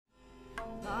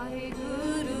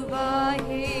ਵਾਹਿਗੁਰੂ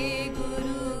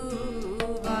ਵਾਹਿਗੁਰੂ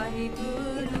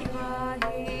ਵਾਹਿਗੁਰੂ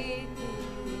ਵਾਹਿਗੁਰੂ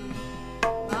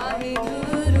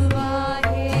ਵਾਹਿਗੁਰੂ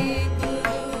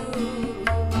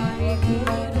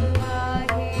ਵਾਹਿਗੁਰੂ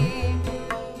ਵਾਹਿਗੁਰੂ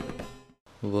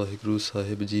ਵਾਹਿਗੁਰੂ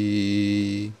ਸਾਹਿਬ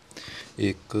ਜੀ।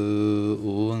 ਇੱਕ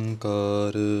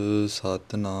ਓੰਕਾਰ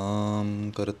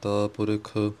ਸਤਿਨਾਮ ਕਰਤਾ ਪੁਰਖ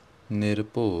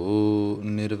ਨਿਰਭਉ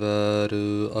ਨਿਰਵੈਰ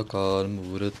ਅਕਾਲ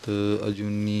ਮੂਰਤ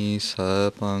ਅਜੂਨੀ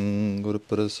ਸੈਭੰ ਗੁਰ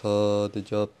ਪ੍ਰਸਾਦ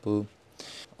ਜਪ।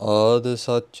 ਆਦਿ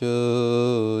ਸੱਚ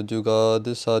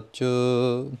ਜੁਗਾਦਿ ਸੱਚ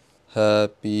ਹੈ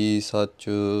ਪੀ ਸੱਚ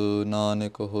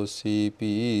ਨਾਨਕ ਹੋਸੀ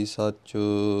ਪੀ ਸੱਚ।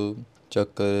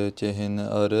 ਚੱਕਰ ਚਿਹਨ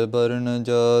ਅਰ ਬਰਨ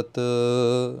ਜਾਤ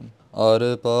ਅਰ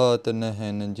ਪਾਤ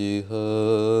ਨਹਿਨ ਜਿਹ।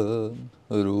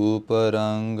 ਰੂਪ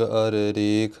ਰੰਗ ਅਰ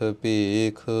ਰੇਖ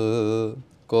ਭੇਖ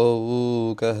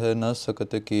ਕਉ ਕਹਿ ਨ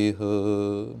ਸਕਤ ਕੇਹ।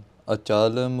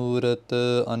 ਅਚਲ ਮੂਰਤ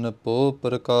ਅਨਪੋ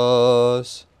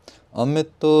ਪ੍ਰਕਾਸ਼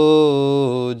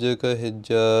ਅਮਿਤੋ ਜਗ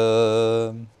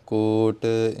ਹਿਜੈ। ਕੋਟ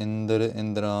ਇੰਦਰ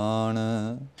ਇੰਦਰਾਣ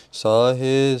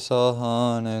ਸਾਹੇ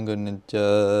ਸਾਹਾਨ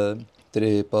ਗਨਿਜੈ।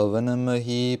 ਤ੍ਰਿਭਵਨ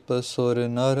ਮਹੀਪ ਸੁਰ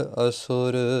ਨਰ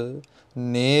ਅਸੁਰ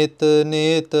ਨੇਤ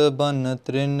ਨੇਤ ਬਨ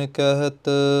ਤ੍ਰਿਨ ਕਹਿਤ।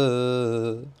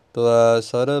 ਤਵੈ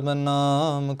ਸਰਬ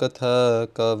ਨਾਮ ਕਥੈ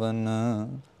ਕਵਨ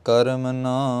ਕਰਮ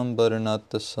ਨਾਮ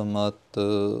ਬਰਨਤ ਸਮਤ।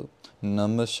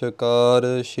 ਨਮਸਕਾਰ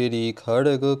ਸ਼੍ਰੀ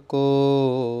ਖੜਗ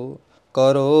ਕੋ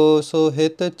ਕਰੋ ਸੋ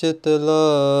ਹਿਤ ਚਿਤ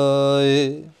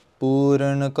ਲਾਏ।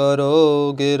 ਪੂਰਨ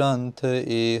ਕਰੋ ਗਿਰੰਥ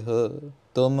ਏਹ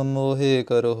ਤੁਮ ਮੋਹਿ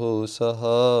ਕਰਹੁ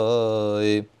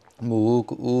ਸਹਾਏ।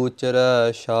 ਮੂਕ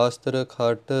ਊਚਰੈ ਸ਼ਾਸਤਰ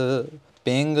ਖਟ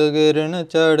ਪਿੰਗ ਗਿਰਨ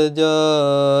ਚੜ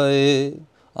ਜਾਏ।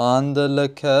 ਆਂਦ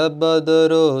ਲਖੈ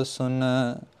ਬਦਰੋ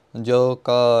ਸੁਨੈ ਜੋ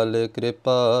ਕਾਲ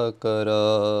ਕਿਰਪਾ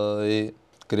ਕਰਾਏ।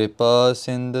 ਕਿਰਪਾ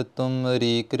ਸਿੰਧ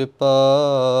ਤੁਮਰੀ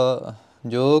ਕਿਰਪਾ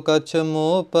ਜੋ ਕਛ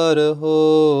ਮੋਹ ਪਰ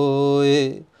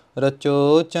ਹੋਏ।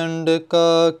 ਰਚੋ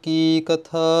ਚੰਡਕਾ ਕੀ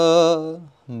ਕਥਾ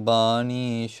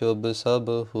ਬਾਣੀ ਸ਼ੁਭ ਸਭ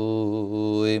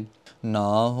ਹੋਏ।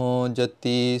 ਨਾਹੋ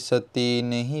ਜਤੀ ਸਤੀ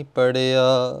ਨਹੀਂ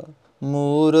ਪੜਿਆ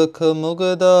ਮੂਰਖ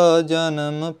ਮੁਗਦਾ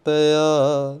ਜਨਮ ਪਿਆ।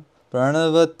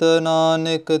 ਪ੍ਰਣਵਤ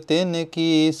ਨਾਨਕ ਤਿਨ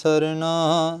ਕੀ ਸਰਨਾ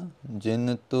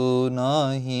ਜਿਨ ਤੂ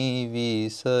ਨਾਹੀ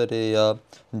ਵੀਸਰਿਆ।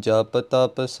 ਜਪ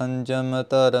ਤਪ ਸੰਜਮ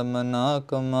ਧਰਮ ਨਾ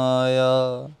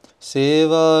ਕਮਾਇਆ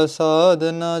ਸੇਵਾ ਸਾਧ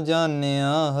ਨ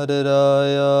ਜਾਣਿਆ ਹਰ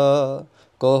ਰਾਇਆ।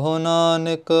 ਕਹੋ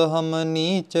ਨਾਨਕ ਹਮ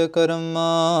ਨੀਚ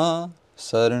ਕਰਮਾ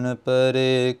ਸਰਣ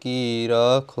ਪਰੇ ਕੀ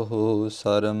ਰਾਖੋ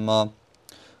ਸਰਮਾ।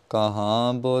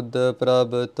 ਕਹਾਂ ਬੁੱਧ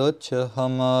ਪ੍ਰਭ ਤੁਛ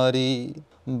ਹਮਾਰੀ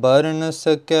ਬਰਨ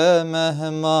ਸਕੈ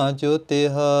ਮਹਿਮਾ ਜੋ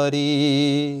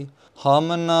ਤਿਹਾਰੀ।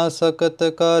 ਹਮ ਨਾ ਸਕਤ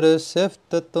ਕਰ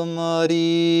ਸਿਫਤ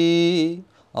ਤੁਮਾਰੀ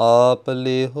ਆਪ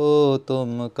ਲਿਹੋ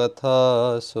ਤੁਮ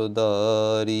ਕਥਾ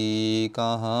ਸੁਧਾਰੀ।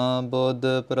 ਕਹਾਂ ਬੁੱਧ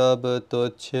ਪ੍ਰਭ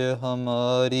ਤੁਛ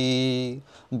ਹਮਾਰੀ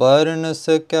ਬਰਨ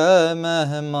ਸਕੈ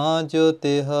ਮਹਿਮਾ ਜੋ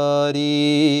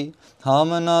ਤਿਹਾਰੀ।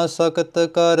 ਹਮ ਨਾ ਸਕਤ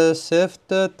ਕਰ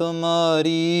ਸਿਫਤ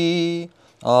ਤੁਮਾਰੀ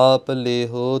ਆਪ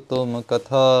ਲਿਹੋ ਤੁਮ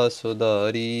ਕਥਾ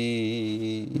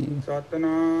ਸੁਧਾਰੀ।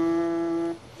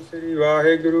 ਸਤਿਨਾਮ ਸ੍ਰੀ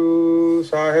ਵਾਹਿਗੁਰੂ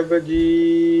ਸਾਹਿਬ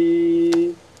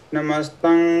ਜੀ।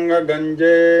 ਨਮਸਤੰ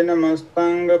ਗੰਜੇ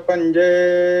ਨਮਸਤੰ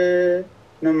ਪੰਜੇ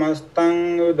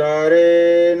ਨਮਸਤੰ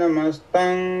ਉਦਾਰੇ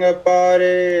ਨਮਸਤੰ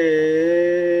ਪਾਰੇ।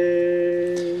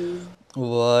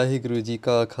 ਵਾਹਿਗੁਰੂ ਜੀ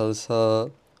ਕਾ ਖਾਲਸਾ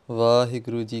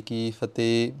ਵਾਹਿਗੁਰੂ ਜੀ ਕੀ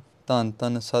ਫਤਿਹ। ਧੰਨ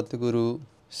ਧੰਨ ਸਤਿਗੁਰੂ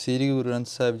ਸ੍ਰੀ ਗੁਰੂ ਗ੍ਰੰਥ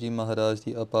ਸਾਹਿਬ ਜੀ ਮਹਾਰਾਜ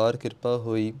ਦੀ ਅਪਾਰ ਕਿਰਪਾ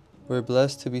ਹੋਈ। We're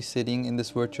blessed to be sitting in this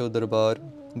virtual darbar,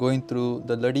 going through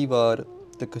the Ladivar,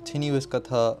 the continuous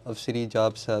Katha of Sri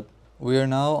Jaap Sahib. We are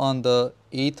now on the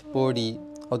 8th Pauri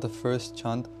of the first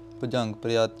Chhand, Bhujang,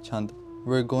 Prayaat Chhand.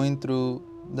 We're going through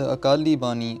the Akali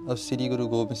Bani of Sri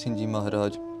Guru Gobind Singh Ji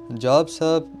Maharaj. Jaap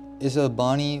Sahib is a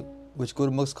Bani which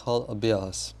Gurmukhs call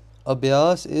Abhyas.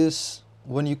 Abhyas is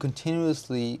when you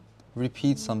continuously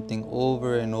repeat something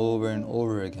over and over and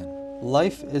over again.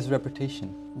 Life is repetition.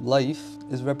 Life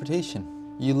is repetition.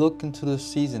 You look into the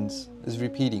seasons, it's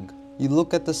repeating. You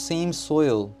look at the same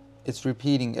soil, it's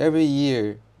repeating. Every year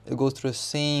it goes through the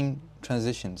same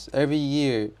transitions. Every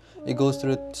year it goes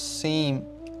through the same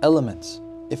elements.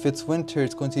 If it's winter,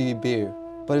 it's going to be bare.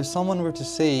 But if someone were to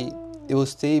say it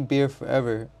will stay bare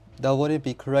forever, that wouldn't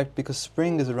be correct, because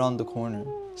spring is around the corner.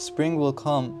 Spring will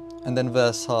come and then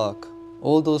Vaisak.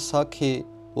 All those sakhe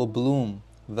will bloom,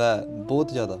 bahut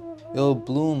zyada. It will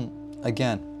bloom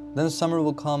again. Then summer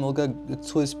will come, it will get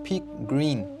to its peak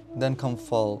green. Then come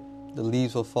fall, the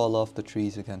leaves will fall off the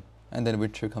trees again. And then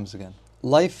winter comes again.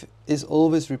 Life is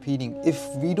always repeating. If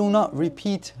we do not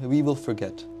repeat, we will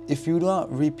forget. If you do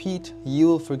not repeat, you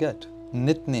will forget.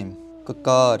 Nitnem.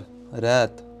 kakar,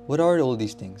 rat. What are all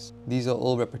these things? These are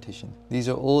all repetition. These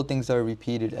are all things that are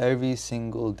repeated every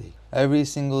single day. Every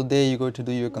single day you go to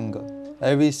do your ganga.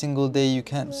 Every single day you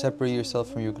can't separate yourself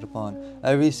from your kripan.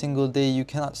 Every single day you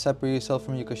cannot separate yourself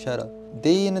from your kashara.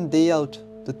 Day in and day out,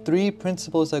 the three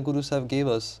principles that Guru Sahib gave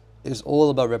us is all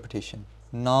about repetition.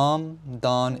 Naam,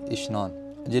 Daan, Ishnan.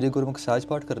 ਜਿਹੜੇ ਗੁਰਮੁਖ ਸਾਜ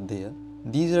ਪਾਠ ਕਰਦੇ ਆ,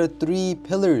 these are three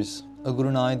pillars of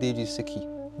Guru Nanak Dev Ji's Sikhi.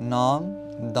 Naam,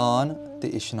 Daan, ਤੇ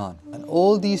Ishnan. And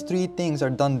all these three things are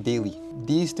done daily.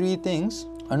 These three things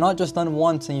are not just done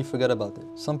once and you forget about it.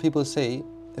 Some people say,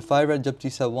 if I read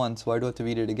Japji Sahib once, why do I have to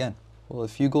read it again? Well,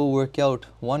 if you go work out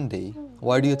one day,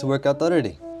 why do you have to work out the other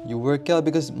day? You work out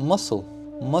because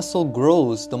muscle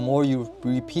grows the more you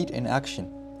repeat an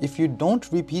action. If you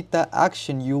don't repeat that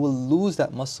action, you will lose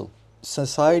that muscle.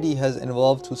 Society has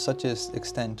evolved to such an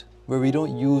extent where we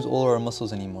don't use all our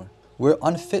muscles anymore. We're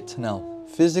unfit now,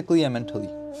 physically and mentally.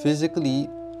 Physically,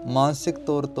 mansik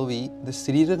taur to vi, the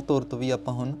saririk taur to vi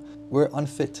ਆਪਾਂ ਹੁਣ, we're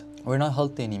unfit. We're not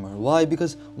healthy anymore. Why?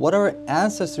 Because what our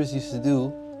ancestors used to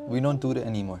do, we don't do it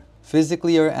anymore.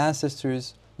 Physically, our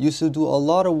ancestors used to do a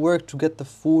lot of work to get the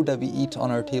food that we eat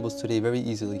on our tables today very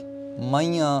easily.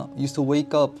 Maya used to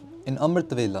wake up in Amrit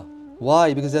Vela.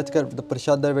 Why? Because they had to get the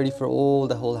prashada ready for all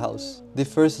the whole house. They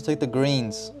first take the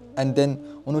grains and then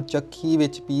ਉਹਨੂੰ ਚੱਕੀ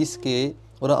ਵਿੱਚ piece ਕੇ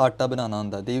ਉਹਦਾ ਆਟਾ ਬਣਾਉਣਾ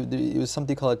ਹੁੰਦਾ. It was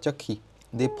something called chakki.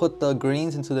 They put the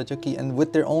grains into the chakki and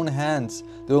with their own hands,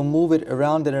 they will move it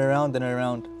around and around and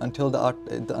around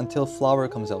until flour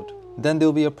comes out. Then there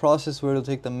will be a process where they'll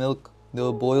take the milk, they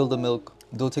will boil the milk,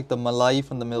 they'll take the malai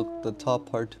from the milk, the top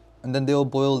part, and then they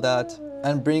will boil that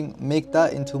and make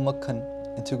that into makhan,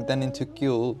 into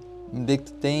kyo, make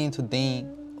the dahi into dahi.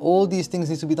 All these things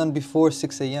need to be done before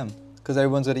 6 a.m. because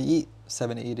everyone's got to eat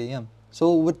 7, 8 a.m.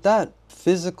 So with that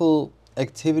physical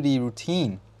activity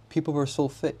routine, people were so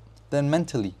fit. Then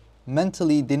mentally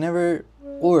they never,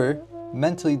 or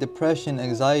mentally depression,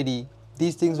 anxiety,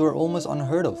 these things were almost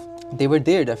unheard of. They were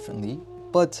there definitely,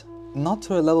 but not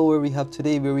to a level where we have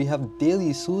today, where we have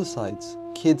daily suicides,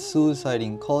 kids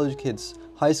suiciding, college kids,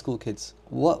 high school kids.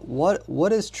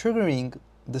 What is triggering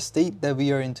the state that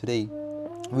we are in today?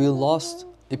 We lost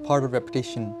a part of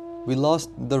repetition. We lost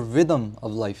the rhythm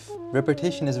of life.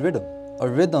 Repetition is rhythm. A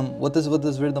rhythm, what does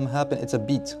rhythm happen? It's a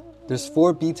beat. There's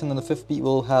 4 beats and then the 5th beat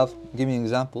will have, give me an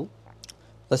example.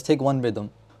 Let's take one rhythm.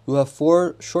 We'll have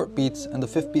 4 short beats and the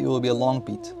 5th beat will be a long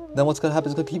beat. Then what's going to happen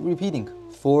is going to keep repeating.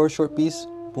 4 short beats,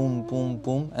 boom, boom,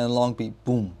 boom, and a long beat,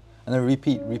 boom. And then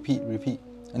repeat.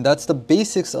 And that's the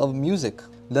basics of music.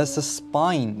 That's the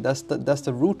spine, that's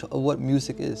the root of what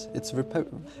music is. It's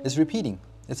repeating,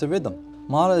 it's a rhythm.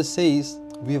 Maharaj says,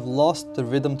 we have lost the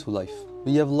rhythm to life.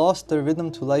 We have lost the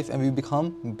rhythm to life and we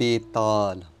become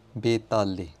betal,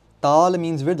 betale. Tal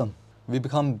means rhythm. We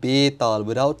become betal,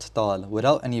 without tal,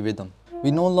 without any rhythm. We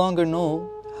no longer know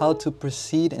how to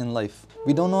proceed in life.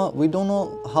 We don't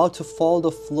know how to follow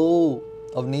the flow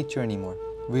of nature anymore.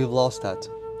 We've lost that.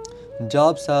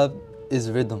 Jaap Sahib is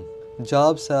rhythm.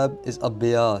 Jaap Sahib is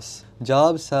abhyas.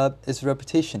 Jaap Sahib is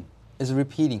repetition, is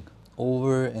repeating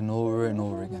over and over and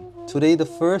over again. Today the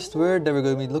first word that we're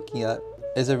going to be looking at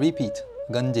is a repeat,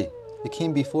 ganje. It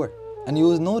came before. And you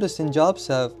will notice in Jaap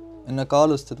Sahib, in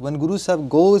Akal Ustad, when Guru Sahib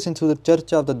goes into the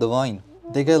Charcha of the Divine,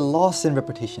 they get lost in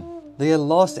repetition. They get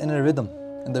lost in a rhythm.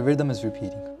 And the rhythm is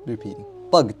repeating.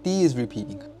 Bhakti is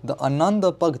repeating. The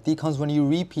Ananda Bhakti comes when you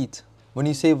repeat. When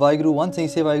you say Vaheguru once, then you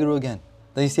say Vaheguru again.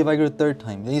 Then you say Vaheguru a 3rd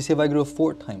time. Then you say Vaheguru a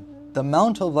 4th time. The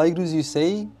amount of Vahegurus you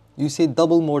say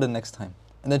double more the next time.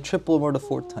 And then triple more the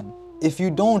 4th time. If you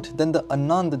don't, then the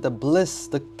Ananda, the bliss,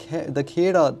 the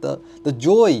khera, the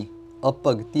joy of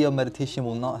Bhakti, of meditation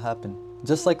will not happen.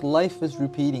 Just like life is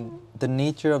repeating, the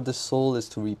nature of the soul is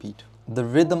to repeat. The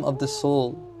rhythm of the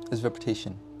soul is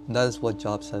repetition. That is what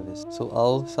Jaap Sahib is. So,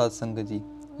 aao Sat Sangat Ji,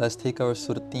 let's take our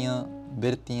surtiyan,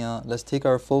 birtiyan, let's take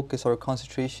our focus, our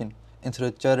concentration into the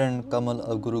Charan Kamal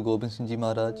of Guru Gobind Singh Ji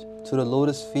Maharaj, to the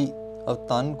lotus feet of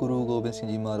Tan Guru Gobind Singh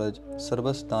Ji Maharaj,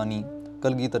 Sarvastani,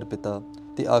 Kalgitar Pita,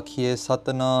 ਤੇ ਆਖੀਏ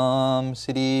ਸਤਨਾਮ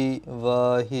ਸ੍ਰੀ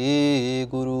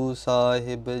ਵਾਹਿਗੁਰੂ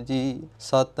ਸਾਹਿਬ ਜੀ,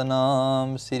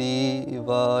 ਸਤਨਾਮ ਸ੍ਰੀ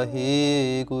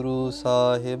ਵਾਹਿਗੁਰੂ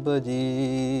ਸਾਹਿਬ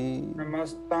ਜੀ।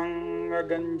 ਨਮਸਤੰ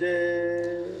ਗੰਜੇ।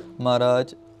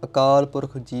 ਮਹਾਰਾਜ ਅਕਾਲ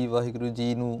ਪੁਰਖ ਜੀ ਵਾਹਿਗੁਰੂ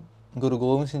ਜੀ ਨੂੰ ਗੁਰੂ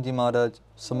ਗੋਬਿੰਦ ਸਿੰਘ ਜੀ ਮਹਾਰਾਜ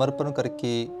ਸਮਰਪਣ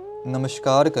ਕਰਕੇ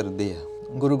ਨਮਸਕਾਰ ਕਰਦੇ ਆ।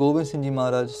 Guru Gobind Singh Ji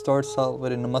Maharaj starts out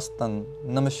with a Namastang,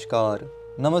 Namaskar.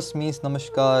 Namas means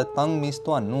Namaskar, Tang means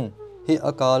ਤੁਹਾਨੂੰ। हे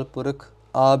ਅਕਾਲ ਪੁਰਖ,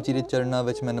 ਆਪ ਜੀ ਦੇ ਚਰਨਾਂ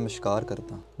ਵਿੱਚ ਮੈਂ ਨਮਸਕਾਰ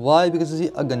ਕਰਦਾ। Why? Because ਤੁਸੀਂ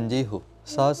ਅਗੰਜੇ ਹੋ।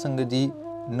 ਸਾਧ ਸੰਗਤ ਜੀ,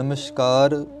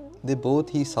 ਨਮਸਕਾਰ ਦੇ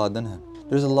ਬਹੁਤ ਹੀ ਸਾਧਨ ਹੈ।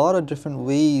 There's a lot of different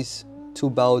ways to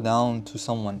bow down to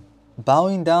someone.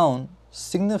 Bowing down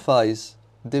signifies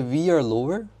that we are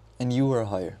lower and you are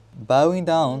higher. Bowing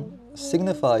down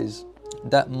signifies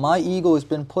that my ego has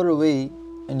been put away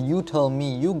and you tell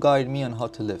me, you guide me on how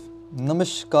to live.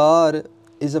 Namaskar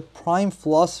is a prime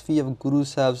philosophy of Guru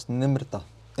Sahib's Nimrata.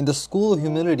 In the school of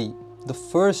humility, the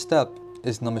first step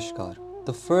is Namaskar.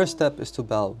 The first step is to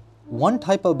bow. One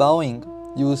type of bowing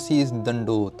you will see is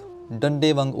Dandot.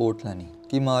 Dande vang ot lani.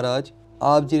 Ki Maharaj,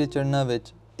 aap ji de charna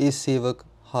vich ਇਹ ਸੇਵਕ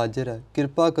ਹਾਜ਼ਰ ਹੈ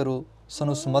ਕਿਰਪਾ ਕਰੋ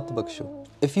ਸਾਨੂੰ ਸਮਤ ਬਖਸ਼ੋ.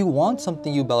 If you want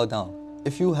something, you bow down.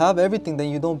 If you have everything, then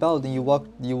you don't bow. Then you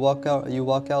walk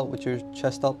out with your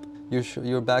chest up,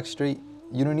 your back straight.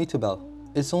 You don't need to bow.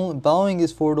 It's only bowing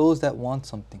is for those that want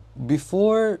something.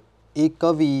 Before a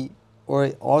kavi or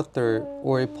an author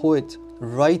or a poet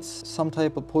writes some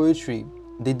type of poetry,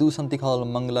 they do something called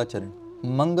Mangala Charan.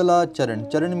 Mangala Charan.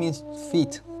 Charan means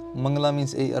feet. Mangala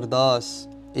means a ardas,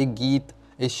 a geet,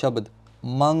 a shabad.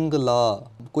 Mangala,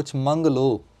 kuch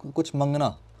mangalo, kuch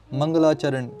mangna. Mangala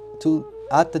Charan.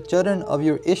 At the charan of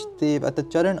your Ishtadev, at the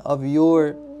charan of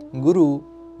your Guru,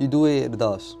 you do a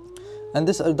ardas. And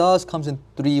this ardas comes in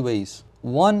 3 ways.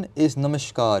 One is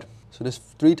Namaskar. So there's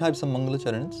 3 types of Mangala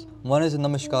Charans. One is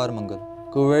Namaskar Mangal,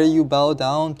 where you bow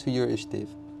down to your Ishtadev.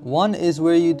 One is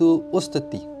where you do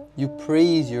Ustati. You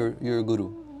praise your Guru.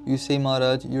 You say,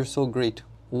 Maharaj, you're so great.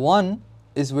 One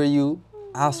is where you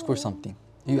ask for something.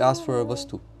 You ask for a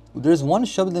vastu. There's one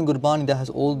Shabd in Gurbani that has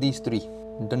all these 3.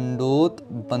 Dandot,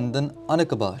 Bandhan,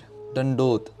 Anakabar.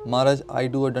 Dandot. Maharaj, I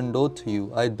do a dandot to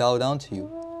you. I bow down to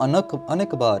you.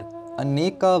 Anakabar.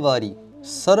 Anekavari.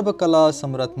 Sarva Kala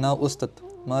Samratna Ustat.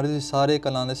 Maharaj, sare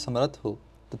kalan samrat ho.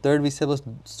 The third we said was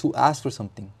to ask for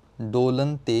something.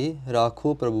 Dolan te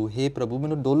rakho Prabhu. Hey Prabhu,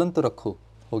 mainu dolan to rakho.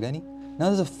 Ho gaya nahi?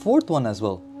 Now there's a 4th one as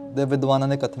well. The Vidwana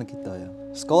ne kathan kita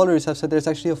hai. Scholars have said there's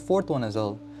actually a 4th one as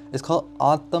well. It's called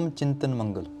Atam Chintan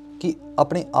Mangal. Ki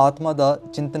apni Atma da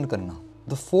chintan karna.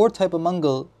 The 4th type of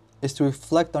Mangal is to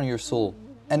reflect on your soul.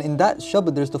 And in that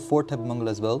Shabad there's the 4th type of Mangal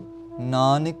as well.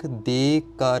 Nanak de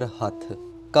kar hath.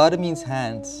 Kar means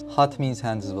hands. Hath means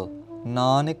hands as well.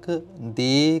 Nanak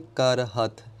de kar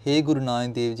hath. Hey Guru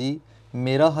Nanak Dev Ji,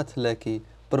 mera hath leke,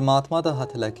 Paramatma da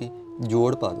hath leke,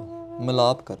 jod pa do.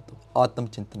 Milap kar do. Atam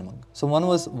Chintan Mangal. So one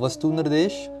was Vastu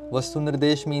Nirdesh. Vastu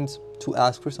Nirdesh means to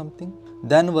ask for something.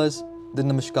 Then was the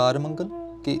Namaskar Mangal,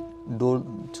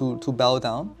 to bow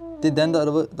down. Then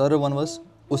the other one was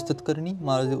Ustat Karni,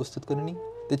 Maharaj Ustat Karni.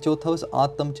 The chotha was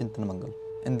Atam Chintan Mangal.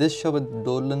 In this Shabad,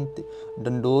 Dolante,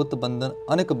 Dandot, Bandhan,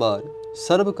 Anakabar,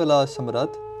 Sarva Kala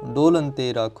Samrat,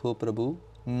 Dolante Rakho Prabhu,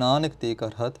 Nanak Te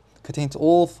Karhat, contains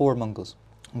all 4 Mangals.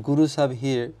 Guru Sahib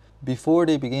here, before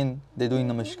they begin, they're doing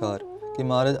Namaskar. Ki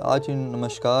Maharaj, aaj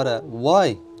Namaskar hai.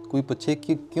 Why? Koi puche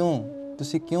ki kyun?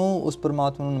 ਤੁਸੀਂ ਕਿਉਂ ਉਸ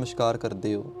ਪਰਮਾਤਮਾ ਨੂੰ ਨਮਸਕਾਰ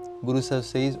ਕਰਦੇ ਹੋ? Guru Sahib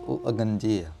says ਉਹ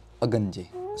ਅਗੰਜੇ ਆ, ਅਗੰਜੇ।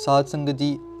 ਸਾਧ ਸੰਗਤ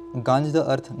ਜੀ, ਗੰਜ ਦਾ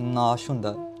ਅਰਥ ਨਾਸ਼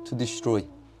ਹੁੰਦਾ, to destroy.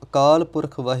 Akal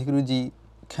Purakh Waheguru ji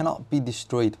cannot be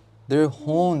destroyed. Their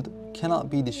hond cannot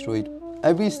be destroyed.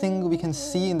 Everything we can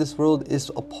see in this world is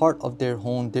a part of their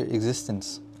hond, their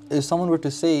existence. If someone were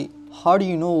to say, how do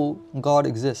you know God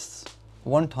exists?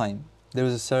 One time there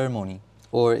was a ceremony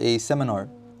or a seminar.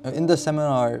 In the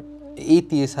seminar,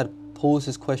 atheists had posed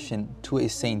this question to a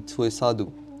saint, to a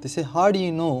sadhu. They say, how do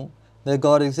you know that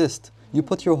God exists? You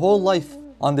put your whole life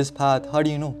on this path. How do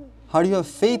you know? How do you have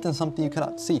faith in something you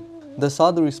cannot see? The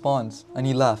sadhu responds and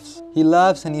he laughs. He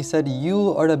laughs and he said,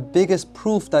 you are the biggest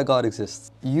proof that God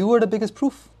exists. You are the biggest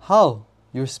proof. How?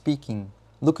 You're speaking.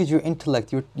 Look at your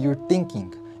intellect. You're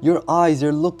thinking. Your eyes,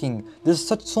 you're looking. There's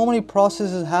so many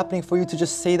processes happening for you to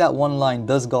just say that one line,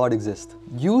 does God exist?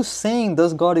 You saying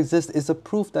does God exist is a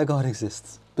proof that God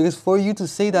exists. Because for you to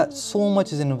say that, so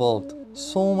much is involved.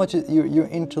 So much is your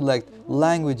intellect,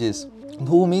 languages.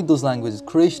 Who made those languages?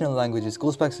 Creational languages.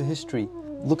 Goes back to history.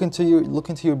 Look into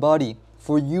your body.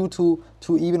 For you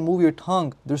to even move your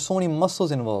tongue, there's so many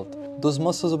muscles involved. Those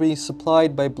muscles are being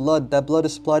supplied by blood. That blood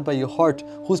is supplied by your heart.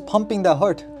 Who's pumping that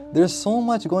heart? There's so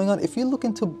much going on. If you look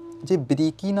into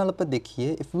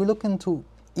if we look into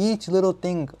each little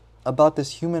thing about this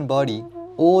human body,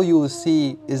 all you will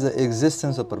see is the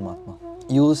existence of Paramatma.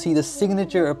 You will see the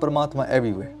signature of Paramatma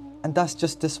everywhere. And that's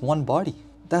just this one body.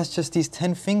 That's just these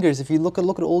 10 fingers. If you look at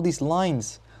all these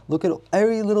lines, look at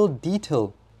every little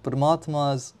detail.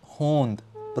 Paramatma's hond,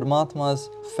 Paramatma's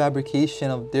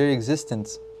fabrication of their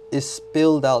existence is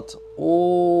spilled out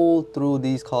all through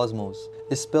these cosmos.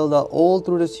 It's spilled out all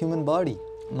through this human body.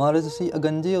 Maharaj, ਤੁਸੀਂ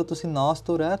ਅਗੰਜੇ ਹੋ, ਤੁਸੀਂ ਨਾਸ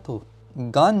ਤੋਂ ਰਹਿਤ ਹੋ।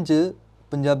 ਗੰਜ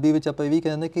ਪੰਜਾਬੀ ਵਿੱਚ ਆਪਾਂ ਇਹ ਵੀ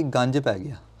ਕਹਿੰਦੇ ਕਿ ਗੰਜ ਪੈ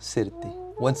ਗਿਆ ਸਿਰ ਤੇ।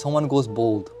 When someone goes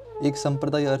bold, ਇੱਕ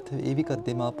ਸੰਪਰਦਾਇ ਅਰਥ ਇਹ ਵੀ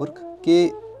ਕਰਦੇ ਮਹਾਂਪੁਰਖ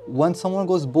ਕਿ when someone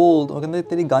goes bold, ਉਹ ਕਹਿੰਦੇ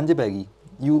ਤੇਰੀ ਗੰਜ ਪੈ ਗਈ।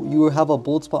 You have a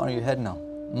bold spot on your head now.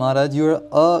 Maharaj, you're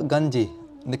a ganje.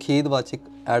 ਨਿਖੇਧਵਾਚਕ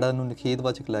ਐੜਾ ਨੂੰ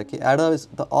ਨਿਖੇਧਵਾਚਕ ਲੈ ਕੇ ਐੜਾ is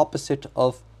the opposite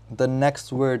of the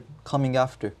next word coming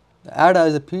after. Æda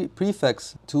is a prefix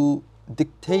to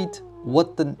dictate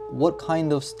what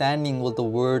kind of standing will the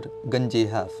word ganje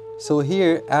have. So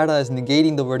here æda is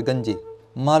negating the word ganje.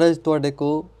 ਮਹਾਰਾਜ ਤੁਹਾਡੇ ਕੋ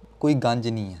ਕੋਈ ਗੰਜ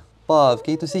ਨਹੀਂ ਹੈ, ਭਾਵ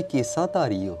ਕਿ ਤੁਸੀਂ ਕੇਸਾ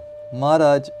ਧਾਰੀ ਹੋ।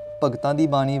 ਮਹਾਰਾਜ ਭਗਤਾਂ ਦੀ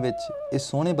ਬਾਣੀ ਵਿੱਚ ਇਹ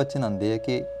ਸੋਹਣੇ ਬਚਨ ਆਉਂਦੇ ਆ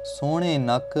ਕਿ ਸੋਹਣੇ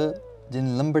ਨੱਕ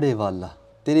ਜਿਨ ਲੰਬੜੇ ਵਾਲਾ,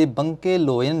 ਤੇਰੇ ਬੰਕੇ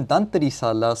ਲੋਇਨ ਦੰਤ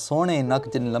ਰਿਸਾਲਾ, ਸੋਹਣੇ ਨੱਕ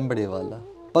ਜਿਨ ਲੰਬੜੇ ਵਾਲਾ।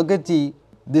 Bhagat ji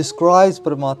describes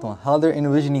Paramatma, how they're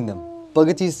envisioning them.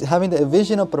 Bhagat Ji is having the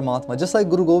vision of Paramatma, just like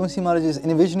Guru Gobind Singh Maharaj is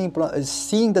envisioning, is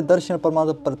seeing the darshan of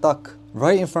Paramatma Pratak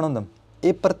right in front of them.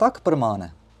 A Pratak Praman hai.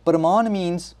 Praman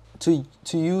means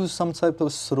to use some type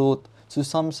of srot, to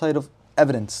some side of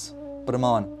evidence.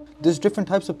 Praman. There's different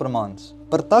types of Pramans.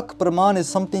 Pratak Praman is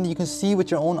something you can see with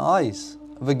your own eyes.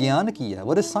 Vigyan ki hai.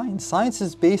 What is science? Science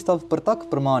is based off Pratak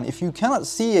Praman. If you cannot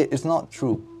see it, it's not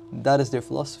true. That is their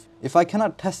philosophy. If I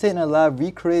cannot test it in a lab,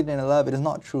 recreate it in a lab, it is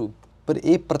not true. But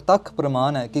a pratak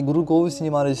praman hai ki Guru Gobind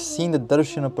Singh Maharaj is seeing the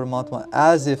darshan of Paramatma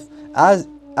as if,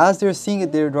 as they're seeing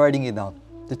it, they're writing it down.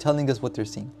 They're telling us what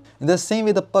they're seeing. In the same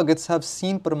way, the Bhagats have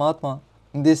seen Paramatma,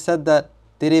 and they said that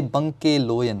tere banke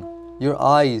loyan, your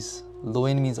eyes,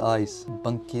 loyan means eyes,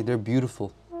 banke, they're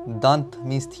beautiful. Dant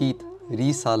means teeth,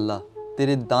 risala,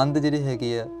 tere dand jehde hege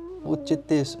hai, wo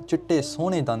chitte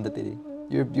sone dand tere.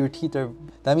 Your teeth are,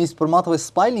 that means Paramatma is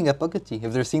smiling at Bhagat Ji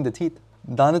if they're seeing the teeth.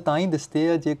 ਦੰਦ ਤਾਂ ਹੀ ਦਿਸਦੇ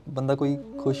ਆ ਜੇ ਬੰਦਾ ਕੋਈ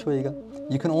ਖੁਸ਼ ਹੋਏਗਾ।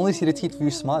 You can only see the teeth if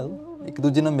you smile. ਇੱਕ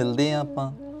ਦੂਜੇ ਨਾਲ ਮਿਲਦੇ ਆ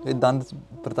ਆਪਾਂ, ਇਹ ਦੰਦ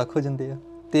ਪ੍ਰਤੱਖ ਹੋ ਜਾਂਦੇ ਆ।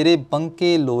 ਤੇਰੇ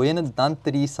ਬੰਕੇ ਲੋਇਨ ਦੰਤ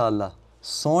ਰਿਸਾਲਾ,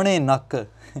 ਸੋਹਣੇ ਨੱਕ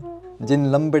ਜਿਨ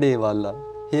ਲੰਬੜੇ ਵਾਲਾ।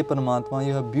 Hey Paramatma,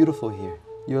 you have beautiful hair,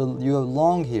 you have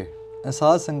long hair.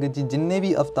 ਸਾਧ ਸੰਗਤ ਜੀ ਜਿੰਨੇ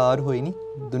ਵੀ ਅਵਤਾਰ ਹੋਏ ਨੀ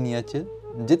ਦੁਨੀਆ 'ਚ,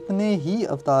 ਜਿਤਨੇ ਹੀ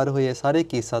ਅਵਤਾਰ ਹੋਏ ਸਾਰੇ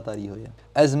ਕੇਸਾਧਾਰੀ ਹੋਏ ਆ।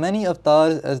 As many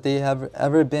avatars as they have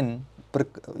ever been,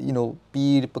 you know,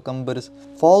 Peer, Pakambars,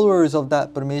 followers of that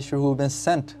Parmeshwar who have been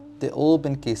sent, they all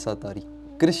been Kesadhari.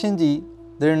 Krishna ji,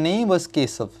 their name was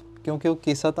Kesav, kyunki wo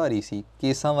Kesadhari si,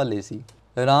 Kesan wale si.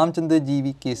 Ramchandra ji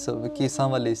bhi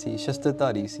Kesan wale si,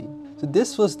 Shastradhari si. So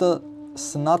this was the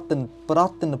Sanatan,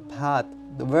 Pratan path,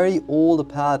 the very old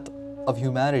path of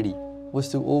humanity, was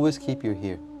to always keep your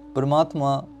hair.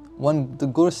 Paramatma, the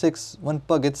Guru Sikhs, when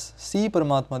Bhagats see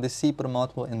Paramatma, they see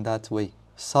Paramatma in that way.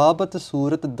 ਸਾਬਤ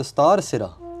ਸੂਰਤ ਦਸਤਾਰ ਸਿਰਾ।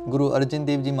 ਗੁਰੂ ਅਰਜਨ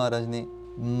ਦੇਵ ਜੀ ਮਹਾਰਾਜ ਨੇ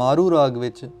ਮਾਰੂ ਰਾਗ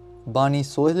ਵਿੱਚ ਬਾਣੀ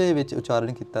ਸੋਹਲੇ ਵਿੱਚ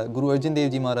ਉਚਾਰਨ ਕੀਤਾ। ਗੁਰੂ ਅਰਜਨ ਦੇਵ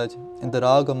ਜੀ ਮਹਾਰਾਜ in the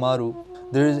ਰਾਗ ਮਾਰੂ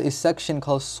there is a section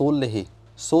called ਸੋਲਹੇ।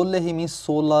 ਸੋਲਹੇ means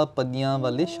 16 ਪਦੀਆਂ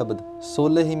ਵਾਲੇ ਸ਼ਬਦ।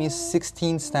 ਸੋਲਹੇ means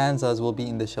 16 stanzas will be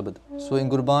in the ਸ਼ਬਦ। So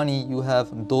in Gurbani you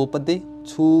have 2 ਪਦੇ,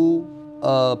 2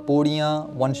 ਪੌੜੀਆਂ,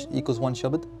 1 equals 1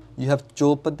 ਸ਼ਬਦ। You have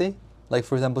 4 ਪਦੇ, like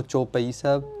for example Chopai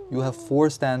Sahib, you have 4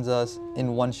 stanzas in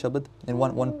 1 shabad. In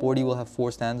one podi will have 4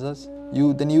 stanzas.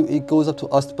 It goes up to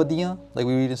Astpadiyan, like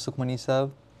we read in Sukhmani Sahib,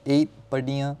 8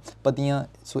 padiyan,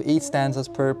 so 8 stanzas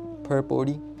per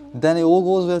podi. Then it all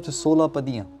goes up to 16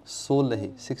 padiyan,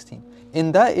 16, 16.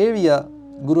 In that area,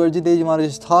 Guru Arjan Dev Ji Maharaj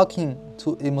is talking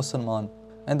to a Musliman,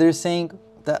 and they're saying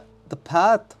that the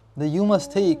path that you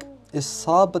must take is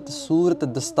Sabat Surat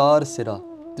Dastar Sira.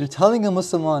 They're telling a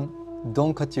Musliman,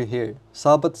 don't cut your hair.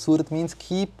 Sabat Surat means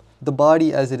keep the body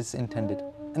as it is intended.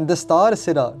 And Dastar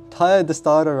Sira, tie a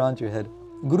dastar around your head.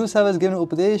 Guru Sahib has given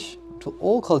Upadesh to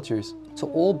all cultures, to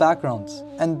all backgrounds.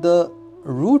 And the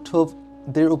root of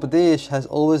their Upadesh has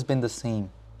always been the same.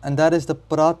 And that is the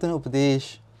Pratan Upadesh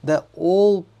that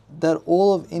all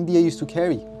of India used to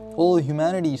carry. All of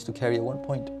humanity used to carry at one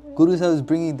point. Guru Sahib is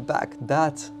bringing back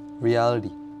that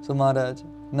reality. So Maharaj,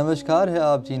 Namaskar hai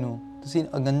aap ji nu. Tusi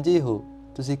aganje ho.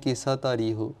 ਤੁਸੀਂ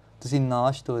ਕੇਸਾਧਾਰੀ ਹੋ, ਤੁਸੀਂ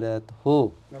ਨਾਸ਼ ਤੋਂ ਰਹਿਤ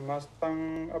ਹੋ। ਨਮਸਤੰ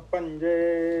ਅਪੰਜੇ।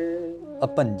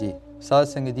 ਅਪੰਜੇ ਸਾਧ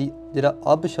ਸੰਗਤ ਜੀ, ਜਿਹੜਾ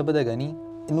ਅਬ ਸ਼ਬਦ ਹੈਗਾ ਨੀ,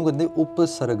 ਇਹਨੂੰ ਕਹਿੰਦੇ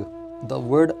ਉਪਸਰਗ। The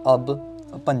word ਅਬ,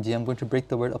 ਅਪੰਜੇ, I'm going to break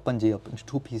the word ਅਪੰਜੇ up into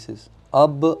 2 pieces.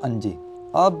 ਅਬ ਅੰਜੇ।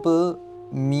 ਅਬ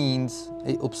means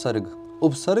a ਉਪਸਰਗ।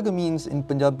 ਉਪਸਰਗ means in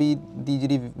Punjabi ਦੀ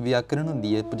ਜਿਹੜੀ ਵਿਆਕਰਣ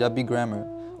ਹੁੰਦੀ ਹੈ, Punjabi grammar,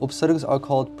 upsargas are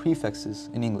called prefixes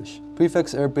in English.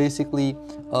 Prefixes are basically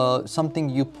something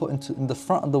you put in the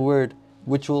front of the word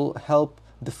which will help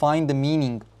define the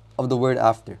meaning of the word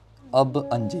after. Ab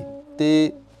anje. Te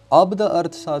ab da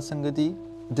arth saad sangat ji,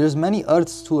 there's many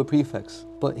arths to a prefix,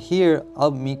 but here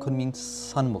ab could mean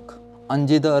sanmukh.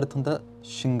 Anje da arth hunda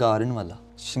shingaran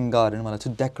wala, to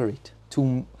decorate,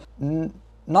 to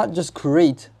not just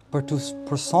create, but to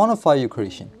personify your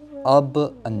creation. Ab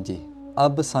anje.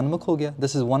 Ab sanmukh ho gaya.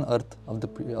 This is one arth of the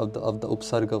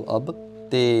upsarga of ab.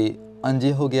 Te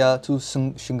anje ho gaya to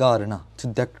shingarana, to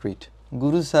decorate.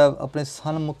 Guru Sahib ਆਪਣੇ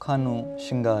ਸਨਮੁਖਾਂ ਨੂੰ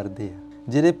ਸ਼ਿੰਗਾਰਦੇ ਆ।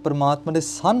 ਜਿਹੜੇ ਪਰਮਾਤਮਾ ਦੇ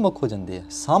ਸਨਮੁਖ ਹੋ ਜਾਂਦੇ ਆ,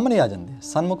 ਸਾਹਮਣੇ ਆ ਜਾਂਦੇ ਆ।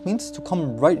 ਸਨਮੁਖ means to come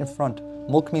right in front.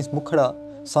 ਮੁਖ means ਮੁਖੜਾ,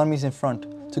 San means in front.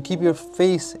 To keep your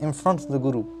face in front of the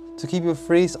Guru. To keep your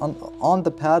face on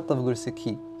the path of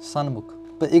Gursikhi. Sanmukh.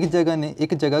 But एक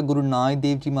जगह गुरु नानक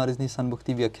देव जी महाराज ने सन्मुख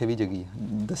की व्याख्या भी जगी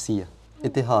दसी है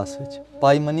इतिहास विच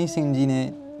भाई मनी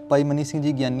सिंह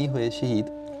जी ज्ञानी हुए Shaheed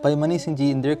Bhai Mani Singh ji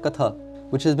in their Katha,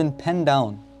 which has been penned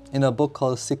down in a book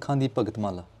called Sikhandi di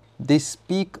Bhagatmala. They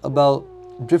speak about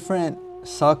different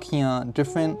sakhiyan,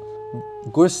 different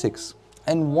Gursikhs,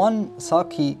 and one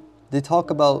sakhi they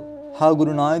talk about how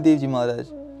Guru Nanak Dev Ji Maharaj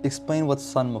explained what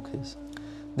Sanmukh is.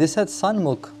 They said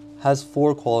Sanmukh has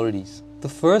 4 qualities. The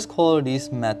first quality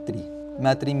is Matri.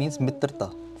 Matri means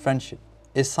mitrata, friendship.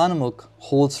 A Sanmukh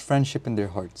holds friendship in their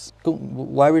hearts. So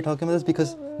why are we talking about this?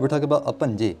 Because we're talking about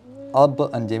Apanje. Ab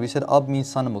Anje. We said Ab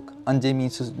means Sanmukh. Anje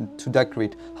means to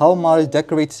decorate. How Maharaj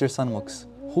decorates their Sanmukhs.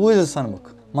 Who is a Sanmukh?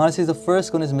 Maharaj says the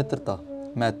first one is mitrata,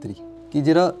 Matri. Ki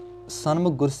jira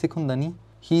Sanmukh Gursikh hunda ni,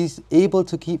 he's able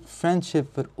to keep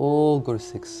friendship with all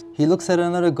Gursikhs. He looks at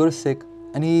another Gursikh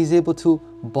and he's able to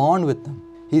bond with them.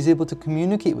 He's able to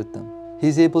communicate with them.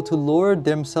 He's able to lower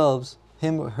themselves,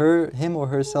 him or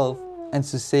herself, and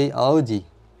to say, "Aao ji,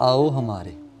 aao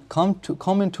hamare.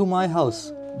 Come into my house.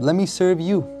 Let me serve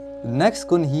you." The next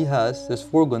gun he has, there's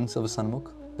 4 guns of a Sanmukh.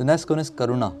 The next gun is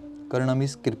Karuna. Karuna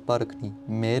means kirpa rakhni,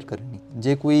 mehr karni.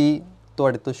 Je koi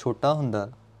tuade to chota hunda,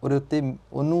 ਉਹਦੇ ਉੱਤੇ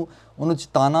ਉਹਨੂੰ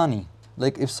ਚਿਤਾਨਾ ਨਹੀਂ.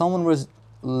 Like if someone was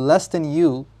less than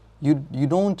you, you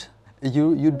don't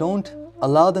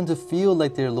allow them to feel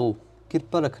like they're low.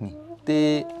 ਕਿਰਪਾ ਰੱਖਣੀ.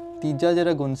 ਤੇ ਤੀਜਾ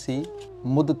ਜਿਹੜਾ ਗੁਣ ਸੀ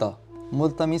ਮੁਦਤਾ.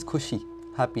 ਮੁਦਤਾ means ਖੁਸ਼ੀ,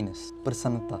 happiness,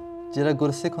 ਪ੍ਰਸੰਨਤਾ. ਜਿਹੜਾ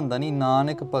ਗੁਰਸਿੱਖ ਹੁੰਦਾ ਨਹੀਂ,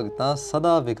 ਨਾਨਕ ਭਗਤਾ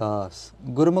ਸਦਾ ਵਿਕਾਸ.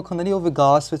 ਗੁਰਮੁਖ ਹੁੰਦਾ ਨਹੀਂ, ਉਹ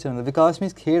ਵਿਕਾਸ ਵਿੱਚ ਰਹਿੰਦਾ. ਵਿਕਾਸ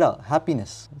means ਖੇੜਾ,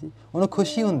 happiness. ਉਹਨੂੰ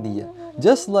ਖੁਸ਼ੀ ਹੁੰਦੀ ਹੈ.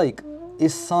 Just like a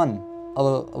son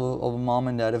of a mom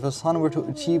and dad, if a son were to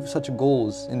achieve such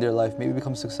goals in their life, maybe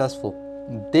become successful,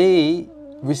 they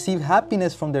receive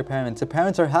happiness from their parents. The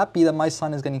parents are happy that my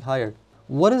son is getting higher.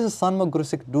 What does a Sanmukh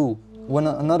Gursikh do when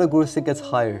another Gursikh gets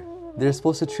higher? They're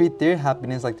supposed to treat their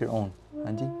happiness like their own.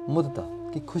 Hanji, mudta,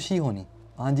 ki khushi honi.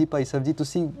 Hanji bhai sahib ji,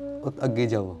 tusi agge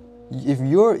jao. If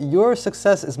your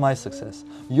success is my success,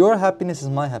 your happiness is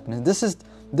my happiness.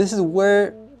 This is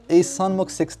where a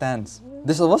Sanmukh Sikh stands.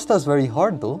 This avastha is very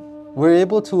hard though. We're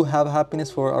able to have happiness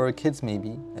for our kids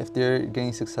maybe if they're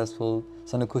getting successful.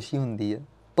 Sanu khushi hundi hai.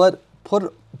 But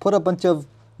put a bunch of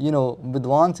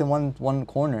vidwans in one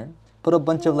corner. Put a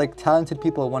bunch of like talented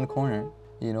people in one corner.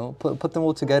 Put them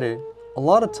all together. A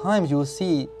lot of times you will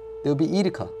see there'll be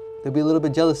irika. There'll be a little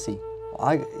bit jealousy.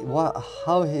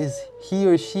 How is he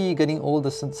or she getting all the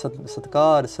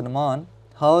satkar, salman?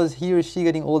 How is he or she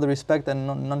getting all the respect and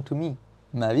none to me?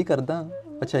 मैं भी करता हूँ.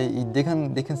 अच्छा,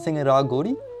 they can sing in Rag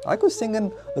Gauri. I could sing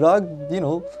in Rag,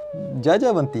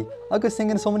 Jajavanti. I could sing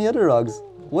in so many other rags.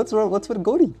 What's with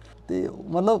Gauri?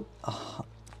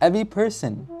 Every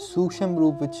person, Suksham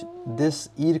Roop, which this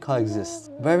irkha exists,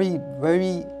 very,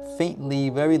 very faintly,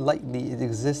 very lightly, it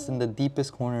exists in the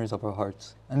deepest corners of our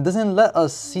hearts. And doesn't let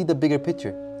us see the bigger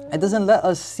picture. It doesn't let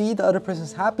us see the other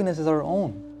person's happiness as our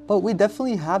own. But we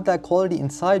definitely have that quality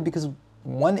inside, because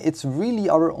when it's really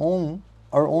our own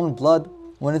blood,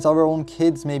 when it's our own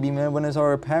kids maybe, when it's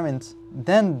our parents,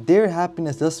 then their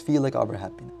happiness does feel like our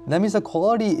happiness. That means the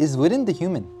quality is within the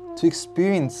human to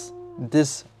experience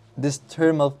this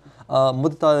term of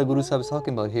mudta that Guru Sahib is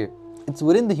talking about here. It's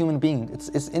within the human being.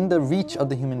 It's in the reach of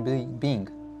the human being.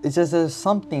 It's just there's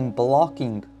something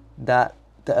blocking that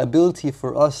the ability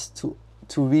for us to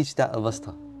reach that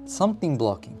avastha. Something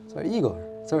blocking. It's our ego.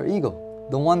 It's our ego.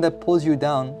 The one that pulls you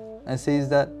down and says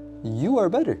that you are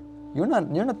better. You're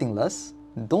nothing less.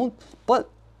 But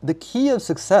the key of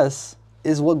success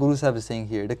is what Guru Sahib is saying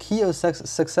here. The key of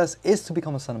success is to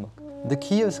become a Sanmukh. The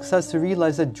key of success is to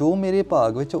realize that jo mere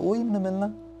bhag vich ohi mane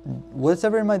milna.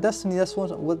 Whatever in my destiny, that's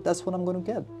what I'm going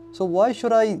to get. So why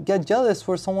should I get jealous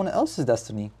for someone else's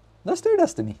destiny? That's their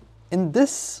destiny. In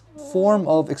this form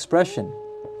of expression,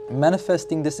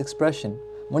 manifesting this expression,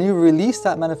 when you release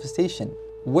that manifestation,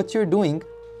 what you're doing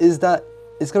is that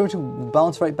it's going to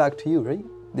bounce right back to you, right?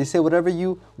 They say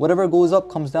whatever goes up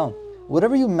comes down.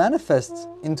 Whatever you manifest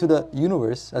into the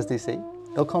universe, as they say,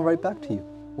 it'll come right back to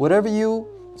you.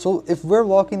 So if we're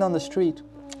walking down the street,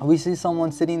 we see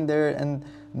someone sitting there and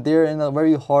they're in a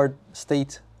very hard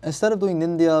state. Instead of doing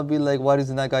India, be like, why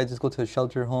doesn't that guy just go to a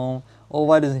shelter home? Oh,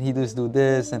 why doesn't he just do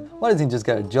this? And why doesn't he just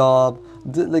get a job?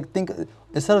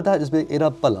 Instead of that, just be like,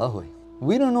 Era pala hoy.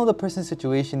 We don't know the person's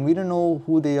situation. We don't know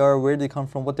who they are, where they come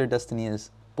from, what their destiny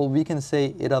is. But we can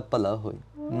say, Era pala hoy.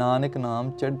 Nanak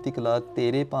naam chadti kala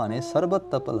tere paane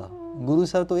sarbat ta pala. Guru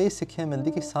Sahib to ਇਹ ਸਿੱਖਿਆ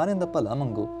ਮਿਲਦੀ ਕਿ ਸਾਰਿਆਂ ਦਾ ਭਲਾ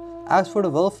ਮੰਗੋ. Ask for the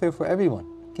welfare for everyone.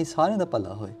 ਕਿ ਸਾਰਿਆਂ ਦਾ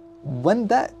ਭਲਾ ਹੋਏ. When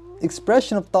that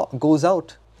expression of thought goes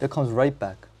out, it comes right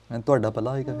back. And ਤੁਹਾਡਾ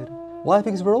ਭਲਾ ਹੋਏਗਾ ਫਿਰ. Why?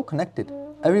 Because we're all connected.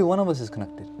 Every one of us is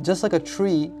connected. Just like a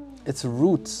tree, its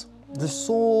roots. There's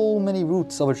so many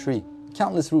roots of a tree.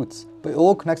 Countless roots. But it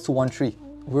all connects to one tree.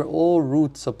 We're all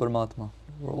roots of Paramatma.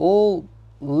 We're all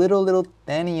little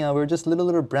tanya. We're just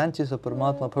little branches of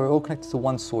Paramatma, but we're all connected to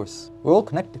one source. We're all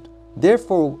connected.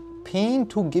 Therefore,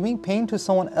 giving pain to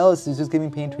someone else is just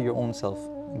giving pain to your own self.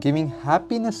 Giving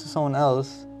happiness to someone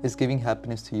else is giving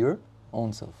happiness to your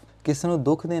own self. ਕਿਸੇ ਨੂੰ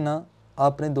ਦੁੱਖ ਦੇਣਾ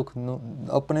ਆਪਣੇ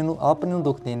ਨੂੰ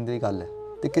ਦੁੱਖ ਦੇਣ ਦੀ ਗੱਲ ਹੈ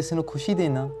ਤੇ ਕਿਸੇ ਨੂੰ ਖੁਸ਼ੀ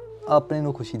ਦੇਣਾ ਆਪਣੇ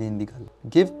ਨੂੰ ਖੁਸ਼ੀ ਦੇਣ ਦੀ ਗੱਲ.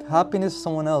 Give happiness to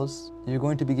someone else, you're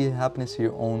going to be giving happiness to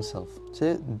your own self.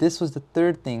 So this was the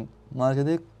third thing.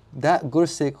 That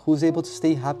Gursikh who's able to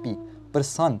stay happy,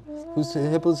 prasann, who's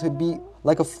able to be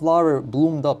like a flower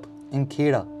bloomed up in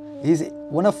Kheda.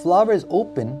 When a flower is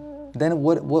open, then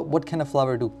what can a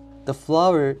flower do? The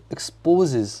flower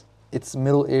exposes its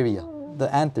middle area, the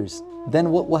anthers. Then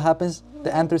what happens?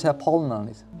 The anthers have pollen on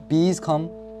it. Bees come,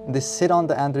 they sit on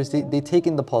the anthers, they take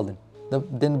in the pollen.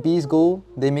 Then bees go,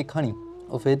 they make honey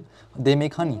of it, they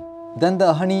make honey. Then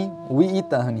the honey, we eat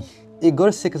the honey. A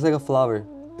Gursikh is like a flower.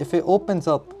 If it opens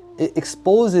up, it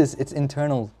exposes its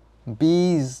internal.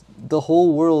 Bees, the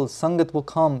whole world, Sangat will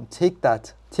come,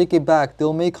 take it back,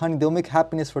 they'll make honey, they'll make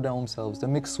happiness for their own selves, they'll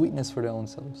make sweetness for their own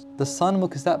selves. The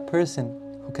Sanmukh is that person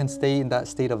who can stay in that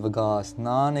state of Vigas.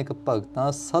 Nanak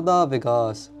Bhagta Sada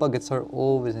Vigas. Bhagats are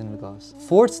always in Vigas.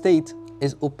 Fourth state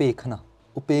is Upekhna.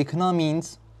 Upekhna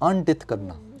means undit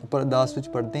karna. Upar das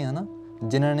vich padde hain na,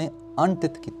 jinhone ne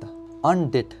undit kita.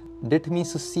 Undit. Dit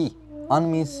means to see.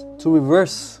 Un means to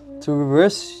reverse. To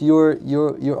reverse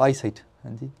your eyesight.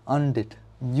 Undit.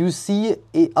 You see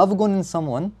a avgun in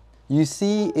someone, you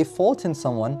see a fault in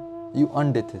someone, you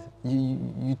undit it.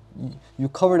 You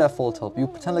cover that fault up. You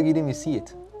pretend like you didn't even see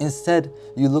it. Instead,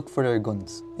 you look for their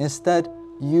guns. Instead,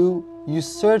 you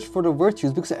search for the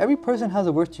virtues, because every person has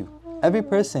a virtue. Every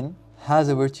person has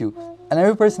a virtue. And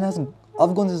every person has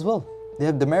avguns as well. They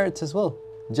have demerits as well.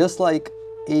 Just like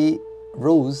a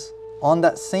rose, on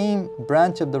that same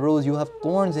branch of the rose, you have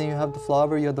thorns and you have the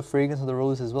flower, you have the fragrance of the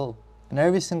rose as well. In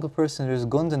every single person, there's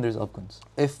guns and there's avguns.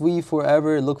 If we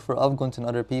forever look for avguns in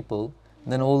other people,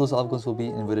 then all those avguns will be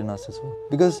within us as well.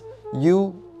 Because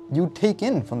you take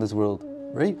in from this world,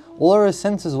 right? All our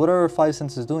senses, what are our five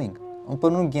senses doing? We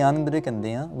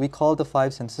call the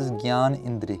five senses Gyan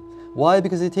Indri. Why?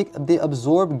 Because they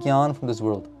absorb Gyan from this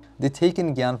world. They take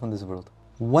in Gyan from this world.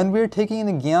 When we're taking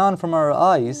in Gyan from our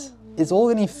eyes, it's all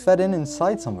getting fed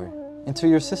inside somewhere, into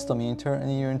your system, in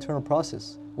your internal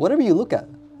process. Whatever you look at.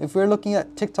 If we're looking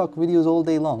at TikTok videos all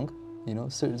day long,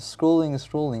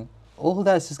 scrolling, all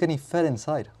that is just getting fed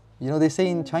inside. They say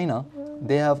in China,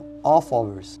 they have off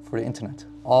hours for the internet.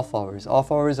 Off hours.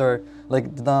 Off hours are like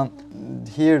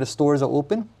here the stores are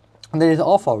open, and there is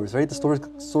off hours, right? The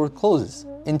store closes.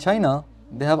 In China,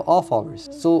 they have off hours.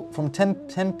 So from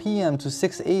 10 p.m. to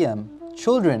 6 a.m.,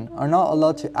 children are not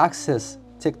allowed to access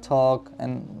TikTok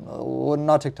and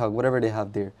not TikTok, whatever they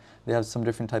have there. They have some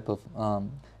different type of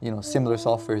similar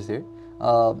softwares there.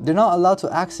 They're not allowed to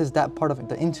access that part of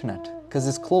the internet because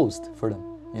it's closed for them.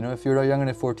 If you're younger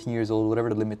than 14 years old, whatever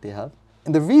the limit they have.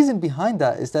 And the reason behind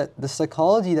that is that the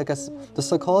psychology that's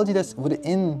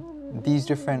within these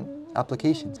different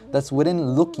applications, that's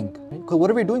within looking. Because what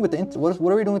are we doing with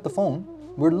what are we doing with the phone?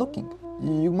 We're looking.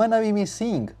 You might not even be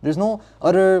seeing. There's no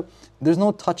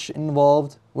touch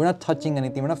involved. We're not touching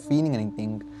anything. We're not feeling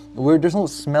anything. There's no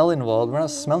smell involved. We're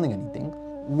not smelling anything.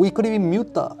 We could even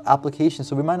mute the application,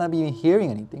 so we might not be even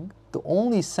hearing anything. The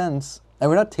only sense, and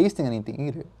we're not tasting anything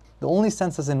either. The only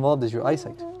sense that's involved is your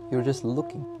eyesight. You're just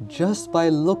looking. Just by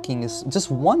looking, just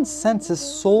one sense is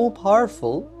so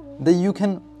powerful that you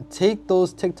can take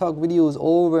those TikTok videos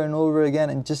over and over again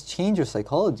and just change your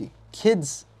psychology.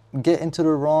 Kids get into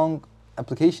the wrong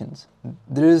applications.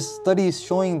 There's studies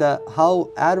showing that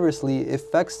how adversely it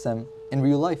affects them in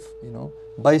real life,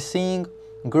 by seeing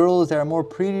girls that are more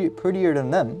prettier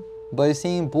than them, by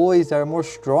seeing boys that are more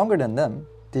stronger than them,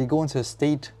 they go into a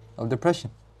state of depression.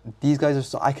 These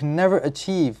guys I can never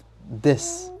achieve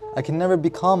this. I can never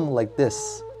become like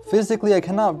this. Physically, I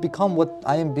cannot become what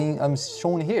I'm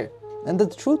shown here. And the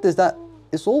truth is that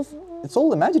it's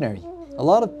all imaginary. A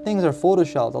lot of things are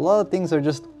photoshopped. A lot of things are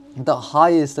just the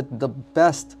highest, the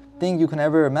best thing you can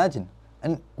ever imagine.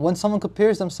 And when someone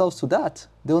compares themselves to that,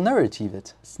 they'll never achieve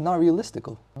it. It's not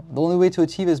realistical. The only way to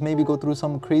achieve it is maybe go through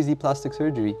some crazy plastic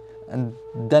surgery, and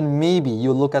then maybe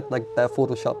you'll look at like that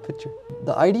Photoshop picture.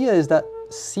 The idea is that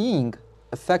seeing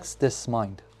affects this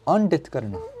mind. Undit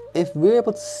karna. If we're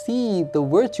able to see the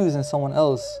virtues in someone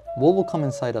else, what will come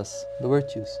inside us? The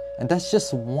virtues. And that's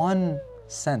just one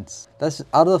sense. That's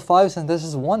out of the 5 senses, that's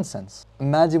just 1 sense.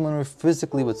 Imagine when we're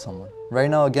physically with someone. Right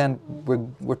now, again,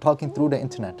 we're talking through the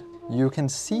internet. You can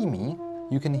see me,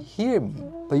 you can hear me,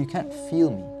 but you can't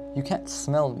feel me. You can't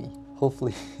smell me.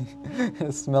 Hopefully,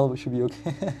 smell should be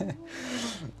okay.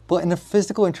 But in a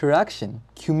physical interaction,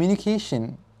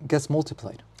 communication gets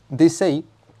multiplied. They say,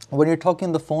 when you're talking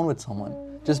on the phone with someone,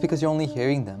 just because you're only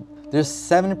hearing them, there's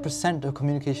 7% of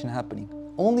communication happening.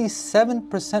 Only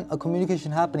 7% of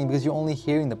communication happening because you're only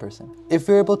hearing the person. If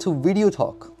you're able to video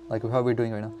talk, like how we're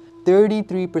doing right now,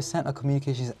 33% of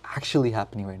communication is actually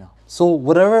happening right now. So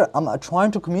whatever I'm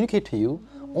trying to communicate to you,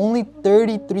 only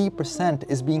 33%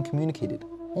 is being communicated.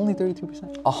 Only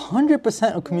 33%.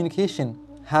 100% of communication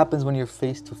happens when you're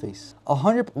face to face.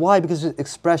 100. Why? Because the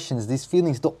expressions, these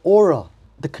feelings, the aura,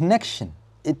 the connection,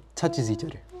 it touches each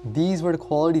other. These were the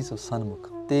qualities of Sanmukh.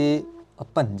 Te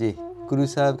apanje. Guru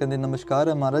Sahib kande namaskar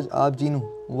hai Maharaj aap ji nu.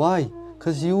 Why?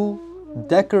 Because you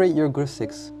decorate your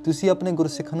Gursikhs. Tusi apne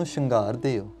Gursikhan nu shingar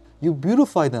deo. You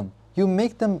beautify them. You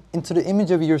make them into the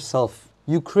image of yourself.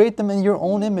 You create them in your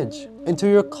own image, into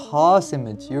your khas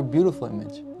image, your beautiful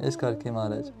image. Is karke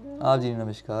Maharaj aap ji nu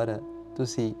namaskar hai.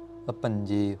 Tusi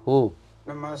apanje ho.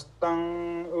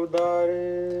 Namastang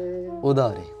udare.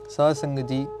 Udare. Saad Sangat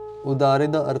ji,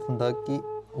 udare da arth hunda ki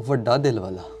ਵੱਡਾ ਦਿਲ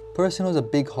ਵਾਲਾ. Person who has a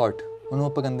big heart. ਉਹਨੂੰ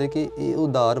ਆਪਾਂ ਕਹਿੰਦੇ ਕਿ ਇਹ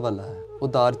ਉਦਾਰ ਵਾਲਾ ਹੈ,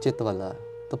 ਉਦਾਰ ਚਿੱਤ ਵਾਲਾ ਹੈ.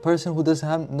 The person who does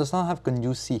not have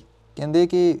ਕੰਜੂਸੀ. ਕਹਿੰਦੇ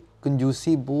ਕਿ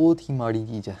ਕੰਜੂਸੀ ਬਹੁਤ ਹੀ ਮਾੜੀ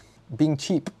ਚੀਜ਼ ਹੈ. Being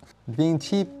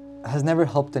cheap has never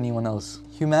helped anyone else.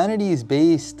 Humanity is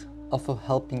based off of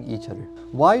helping each other.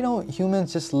 Why don't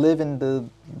humans just live in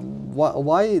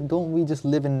why don't we just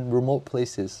live in remote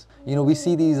places? You know, we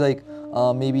see these like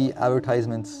maybe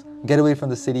advertisements, get away from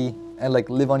the city and like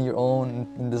live on your own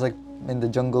in this like in the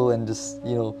jungle and just,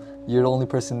 you know, you're the only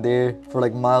person there for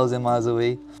like miles and miles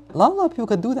away. A lot of people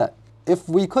could do that. If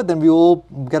we could, then we all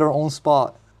get our own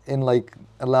spot in like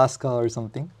Alaska or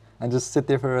something and just sit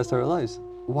there for the rest of our lives.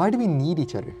 Why do we need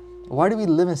each other? Why do we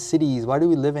live in cities? Why do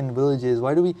we live in villages?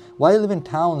 Why do we live in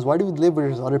towns? Why do we live where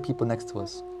there's other people next to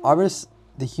us?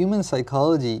 The human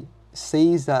psychology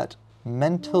says that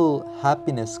mental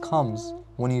happiness comes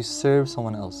when you serve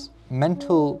someone else.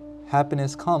 Mental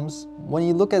happiness comes when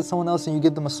you look at someone else and you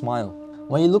give them a smile.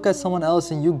 When you look at someone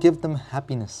else and you give them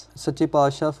happiness. Sache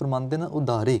Paatshah फरमाते ना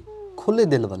उदारे, खुले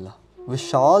दिल वाला,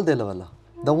 विशाल दिल वाला.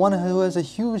 The one who has a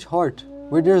huge heart,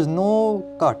 where there's no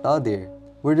kata there,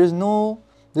 where there's no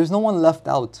one left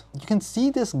out. You can see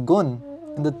this gun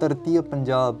in the Tarti of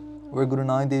Punjab, where Guru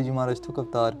Nanak Dev Ji Maharaj took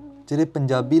avatar. ਜਿਹੜੇ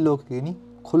ਪੰਜਾਬੀ ਲੋਕ ਕੇ ਨਹੀਂ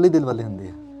ਖੁੱਲੇ ਦਿਲ ਵਾਲੇ ਹੁੰਦੇ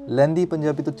ਆ. ਲਹਿੰਦੀ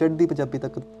ਪੰਜਾਬੀ ਤੋਂ ਚੜ੍ਹਦੀ ਪੰਜਾਬੀ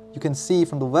ਤੱਕ. You can see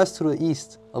from the west to the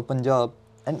east of Punjab.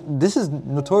 And this is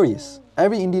notorious.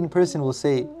 Every Indian person will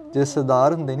say, ਜਿਹੜੇ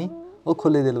ਸਰਦਾਰ ਹੁੰਦੇ ਨਹੀਂ ਉਹ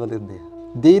ਖੁੱਲੇ ਦਿਲ ਵਾਲੇ ਹੁੰਦੇ ਆ.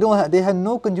 They have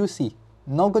no conjusi.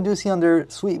 No conjusi on their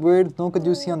sweet words, no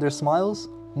conjusi on their smiles,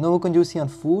 no conjusi on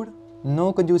food,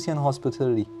 no conjusi on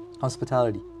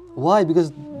hospitality. Why?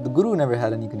 Because the Guru never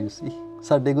had any conjusi.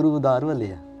 ਸਾਡੇ ਗੁਰੂ ਉਦਾਰ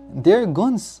ਵਾਲੇ ਆ. They're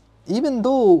guns. Even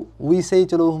though we say,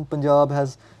 chalo, Punjab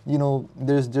has, you know,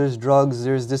 there's drugs,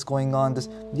 there's this going on, this,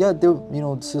 yeah, you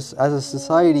know, as a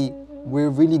society, we're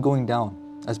really going down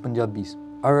as Punjabis.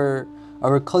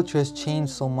 Our culture has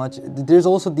changed so much. There's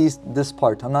also this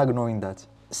part, I'm not ignoring that.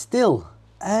 Still,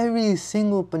 every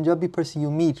single Punjabi person you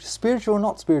meet, spiritual or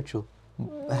not spiritual,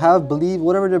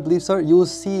 whatever their beliefs are, you'll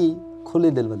see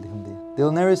khule dil wale hunde.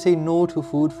 They'll never say no to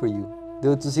food for you. They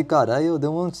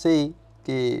won't say,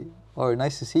 oh,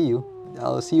 nice to see you.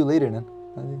 I'll see you later, then.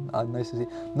 Nice to see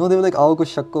you. No, they were like, I'll go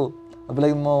shakko. I'll be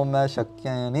like, no, main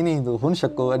shakya. No, hun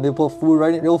shakko. And they put food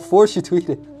right in. They'll force you to eat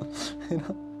it. You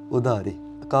know? Udari.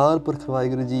 Akal Purkh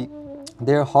Waheguru Ji,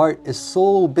 their heart is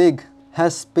so big,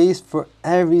 has space for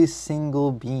every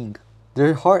single being.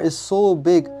 Their heart is so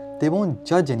big, they won't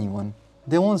judge anyone.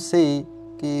 They won't say,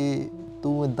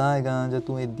 tu iddaega,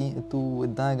 tu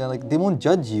iddaega. Like, they won't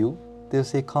judge you. They'll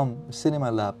say, come, sit in my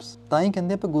laps. ਤਾਂ ਹੀ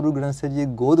ਕਹਿੰਦੇ ਆਪਾਂ ਗੁਰੂ ਗ੍ਰੰਥ ਸਾਹਿਬ ਜੀ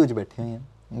ਗੋਦ ਵਿੱਚ ਬੈਠੇ ਹੋਏ ਹਾਂ.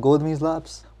 God means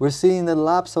laps. We're sitting in the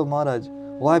laps of Maharaj.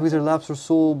 Why? Because their laps are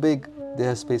so big, they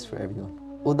have space for everyone.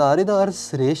 ਉਦਾਰੇ ਦਾ ਅਰਥ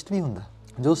ਸ੍ਰੇਸ਼ਟ ਵੀ ਹੁੰਦਾ,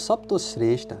 ਜੋ ਸਭ ਤੋਂ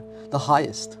ਸ੍ਰੇਸ਼ਟ ਹੈ, the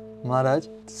highest. Maharaj,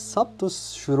 ਸਭ ਤੋਂ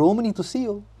ਸ਼੍ਰੋਮਣੀ ਤੁਸੀਂ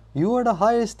ਹੋ. You are the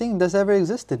highest thing that's ever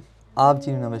existed. ਆਪ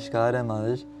ਜੀ ਨੂੰ ਨਮਸਕਾਰ ਹੈ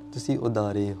Maharaj, ਤੁਸੀਂ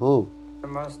ਉਦਾਰੇ ਹੋ.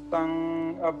 Namastang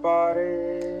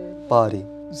apare. ਪਾਰੇ.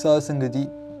 ਸਾਧ ਸੰਗਤ ਜੀ,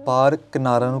 ਪਾਰ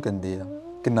ਕਿਨਾਰਾ ਨੂੰ ਕਹਿੰਦੇ ਆ.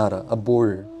 Kinara, a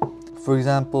border. For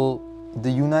example,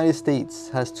 the United States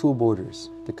has 2 borders,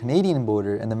 the Canadian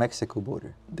border and the Mexico border.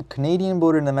 The Canadian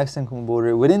border and the Mexican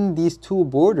border, within these 2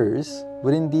 borders,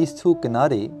 within these 2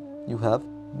 kinare, you have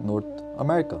North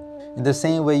America. In the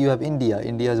same way you have India.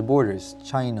 India has borders,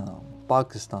 China,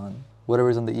 Pakistan, whatever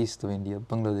is on the east of India,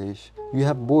 Bangladesh. You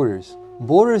have borders.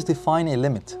 Borders define a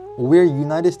limit. We're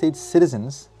United States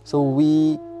citizens, so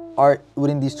we are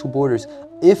within these two borders.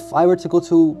 If I were to go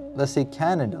to, let's say,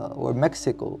 Canada or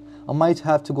Mexico, I might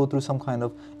have to go through some kind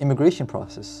of immigration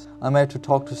process. I might have to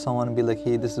talk to someone and be like,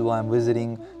 hey, this is why I'm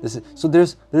visiting. So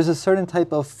there's a certain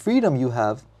type of freedom you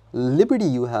have, liberty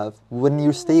you have when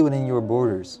you stay within your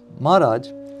borders. Maharaj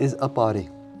is apare.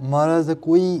 Maharaj da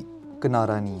koi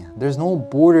kinara nahi hai. There's no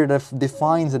border that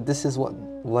defines that this is what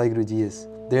Waheguru Ji is.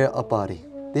 They're apare.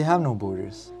 They have no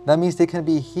borders. That means they can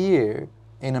be here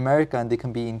in America and they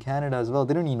can be in Canada as well.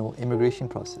 They don't need no immigration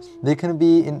process. They can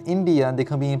be in India and they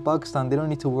can be in Pakistan. They don't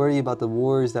need to worry about the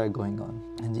wars that are going on.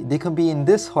 And they can be in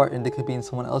this heart and they can be in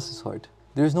someone else's heart.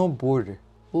 There's no border.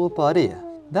 Oh, apare.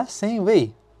 That same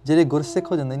way, jere Gursikh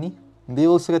ho jande ni, they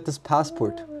also get this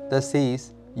passport that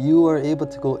says you are able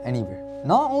to go anywhere.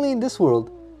 Not only in this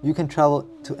world, you can travel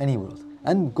to any world.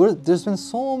 And there's been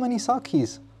so many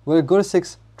Sakhis where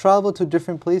Gursikhs travel to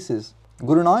different places.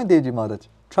 Guru Nanak Dev Ji Maharaj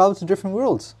travel to different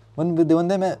worlds. When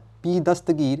they met P.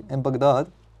 Dastagir in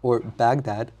Baghdad, or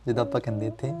Baghdad, in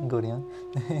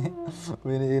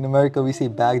America we say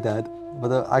Baghdad, but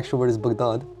the actual word is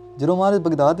Baghdad. ਜਦੋਂ ਮਾਰੇ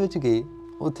Baghdad ਵਿੱਚ ਗਏ,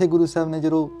 ਉੱਥੇ ਗੁਰੂ ਸਾਹਿਬ ਨੇ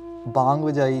ਜਦੋਂ ਬਾਂਗ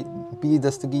ਵਜਾਈ, ਪੀ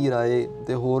ਦਸਤਗੀਰ ਆਏ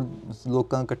ਤੇ ਹੋਰ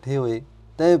ਲੋਕਾਂ ਇਕੱਠੇ ਹੋਏ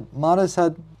ਤੇ ਮਹਾਰਾਜ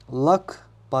ਸਾਹਿਬ lakh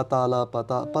patala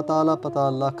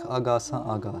lakh agasa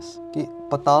agas. Okay,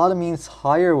 patal means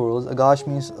higher worlds, agash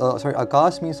means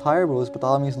akas means higher worlds,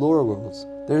 patal means lower worlds.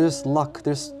 There's lakh,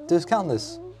 there's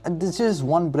countless. And this is just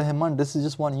one Brahman, this is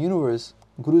just one universe.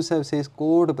 Guru Sahib says,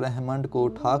 Kod Brahmand ko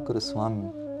Thakur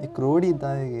Swami.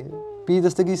 P.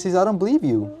 Dastagir says, I don't believe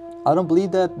you. I don't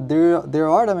believe that there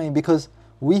are that many, because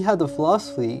we have the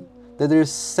philosophy that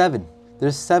there's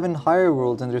seven higher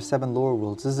worlds and there's 7 lower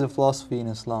worlds. This is a philosophy in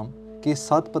Islam. कि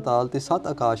 7 पताल ते 7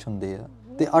 आकाश हुंदे आ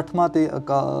ते 8वां ते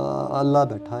अल्लाह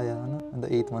बैठा आ ना, and the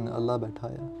 8th one अल्लाह बैठा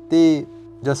आ ते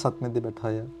जब 7वें ते बैठा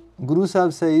आ. Guru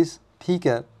Sahib says, ठीक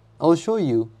है, I'll show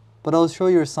you, but I'll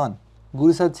show your son.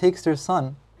 Guru Sahib takes their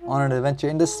son on an adventure.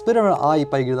 In the split of an eye,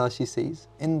 Pai Girdashi says,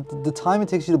 in the time it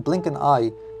takes you to blink an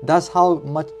eye, that's how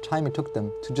much time it took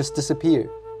them to just disappear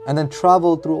and then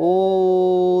travel through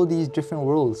all these different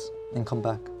worlds and come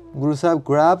back. Guru Sahib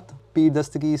grabbed P.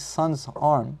 Dastagir's son's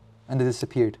arm and they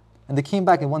disappeared. And they came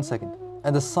back in 1 second.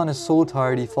 And the son is so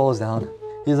tired, he falls down.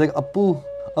 He's like, Appu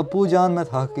Jaan main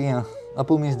thak gaya.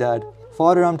 Appu means dad.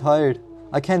 Father, I'm tired.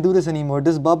 I can't do this anymore.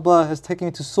 This Baba has taken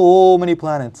me to so many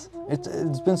planets.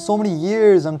 It's been so many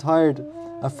years, I'm tired.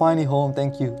 I'm finally home,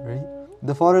 thank you, right?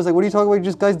 The father's like, what are you talking about? You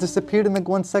just guys disappeared in like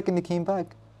 1 second, they came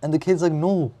back. And the kid's like,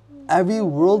 no. Every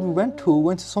world we went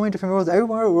to so many different worlds. Every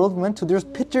world we went to, there's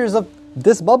pictures of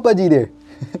this Babaji there.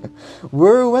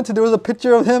 Where we went to, there was a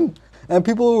picture of him and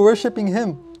people were worshipping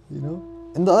him, you know.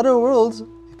 In the other worlds,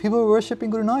 people were worshipping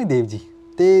Guru Nanak Dev Ji.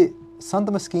 Te Sant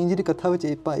Maskeen Ji di Katha vich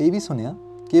ਇਹ ਵੀ ਸੁਣਿਆ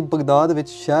ਕਿ Baghdad ਵਿੱਚ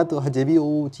ਸ਼ਾਇਦ ਹਜੇ ਵੀ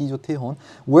ਉਹ ਚੀਜ਼ ਉੱਥੇ ਹੋਣ.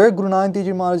 Where Guru Nanak Dev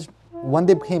Ji Maharaj, when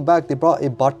they came back, they brought a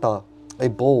bata, a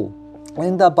bowl. And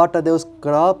in that bata there was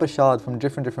kara prasad from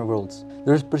different worlds.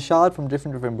 There's prasad from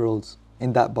different worlds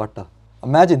in that bata.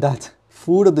 Imagine that.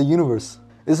 Food of the universe.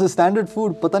 It's a standard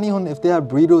food. Pata nahi hun if they have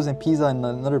burritos and pizza in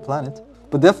another planet,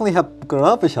 but definitely have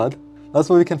kara prasad. That's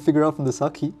what we can figure out from the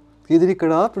Sakhi. Ki jehdi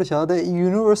kara prasad hai,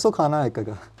 universal khana hai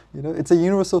kaga. You know, it's a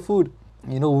universal food.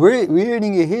 You know, we're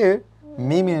eating it here.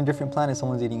 Maybe in a different planet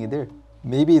someone's eating it there.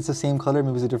 Maybe it's the same color,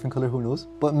 maybe it's a different color, who knows.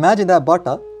 But imagine that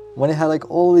bata when it had like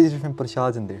all these different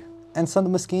prasads in there. And Sant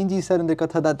Maskeen Ji said in their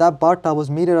Katha that bata was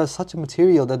made out of such a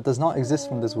material that does not exist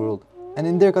from this world. And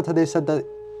in their Katha they said that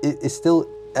it is still,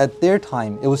 at their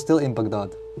time, it was still in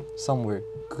Baghdad, somewhere.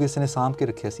 Kisi ne saam ke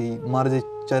rakhiya si, Maharaj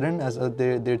Charan as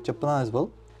their chappana as well,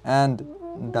 and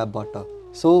that bata.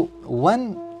 So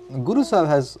when Guru Sahib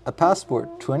has a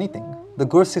passport to anything, the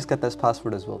Gursikhs get this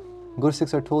passport as well.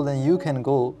 Gursikhs are told that you can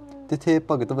go tithe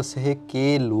bhagat vasahe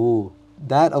ke lo.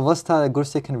 That avastha that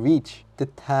Gursikh can reach,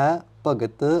 titha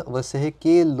bhagat vasahe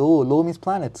ke lo. Lo means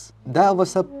planets. That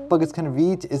avastha bhagats can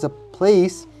reach is a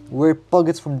place where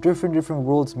bhagats from different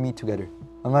worlds meet together.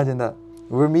 Imagine that.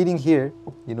 We're meeting here,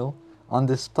 you know, on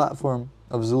this platform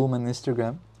of Zoom and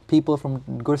Instagram. People from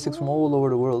Gursikhs from all over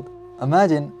the world.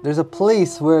 Imagine there's a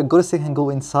place where Gursikh can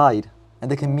go inside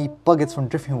and they can meet bhagats from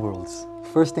different worlds.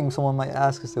 First thing someone might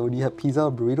ask is, oh, do you have pizza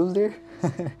or burritos there?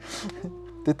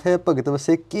 Tithe bhagat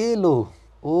vasahe ke lo.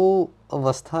 Oh,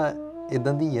 avastha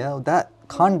idan di hai. That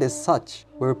Chhand is such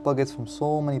where bhagats from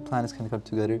so many planets can come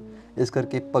together. Is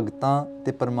karke bhagtan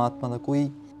te Paramatma da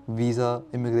koi visa,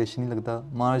 immigration nahi lagda.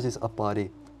 Maharaj is apare.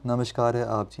 Namaskar hai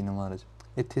aap ji na Maharaj.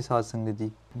 Ithe ਸਾਧ ਸੰਗਤ ਜੀ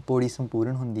ਪੌੜੀ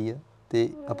ਸੰਪੂਰਨ ਹੁੰਦੀ ਹੈ ਤੇ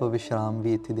ਆਪਾਂ ਵਿਸ਼ਰਾਮ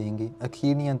ਵੀ ਇੱਥੇ ਦੇਂਗੇ.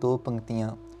 ਅਖੀਰਲੀਆਂ 2 ਪੰਕਤੀਆਂ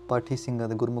ਪਾਠੀ ਸਿੰਘਾਂ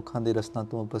ਦੇ ਗੁਰਮੁਖਾਂ ਦੇ ਰਸਨਾ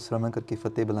ਤੋਂ ਆਪਾਂ ਸ਼ਰਵਣ ਕਰਕੇ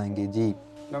ਫਤਿਹ ਬੁਲਾਏਂਗੇ ਜੀ.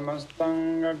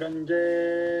 ਨਮਸਤੰ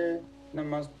ਗੰਜੇ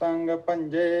ਨਮਸਤੰ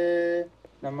ਪੰਜੇ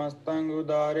ਨਮਸਤੰ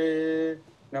ਉਦਾਰੇ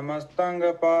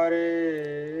ਨਮਸਤੰ ਪਾਰੇ।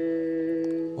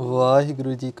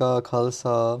 ਵਾਹਿਗੁਰੂ ਜੀ ਕਾ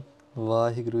ਖਾਲਸਾ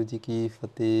ਵਾਹਿਗੁਰੂ ਜੀ ਕੀ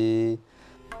ਫਤਿਹ।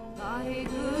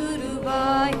 ਵਾਹਿਗੁਰੂ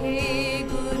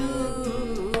ਵਾਹਿਗੁਰੂ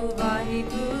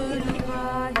ਵਾਹਿਗੁਰੂ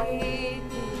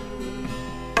ਵਾਹਿਗੁਰੂ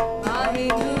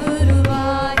ਵਾਹਿਗੁਰੂ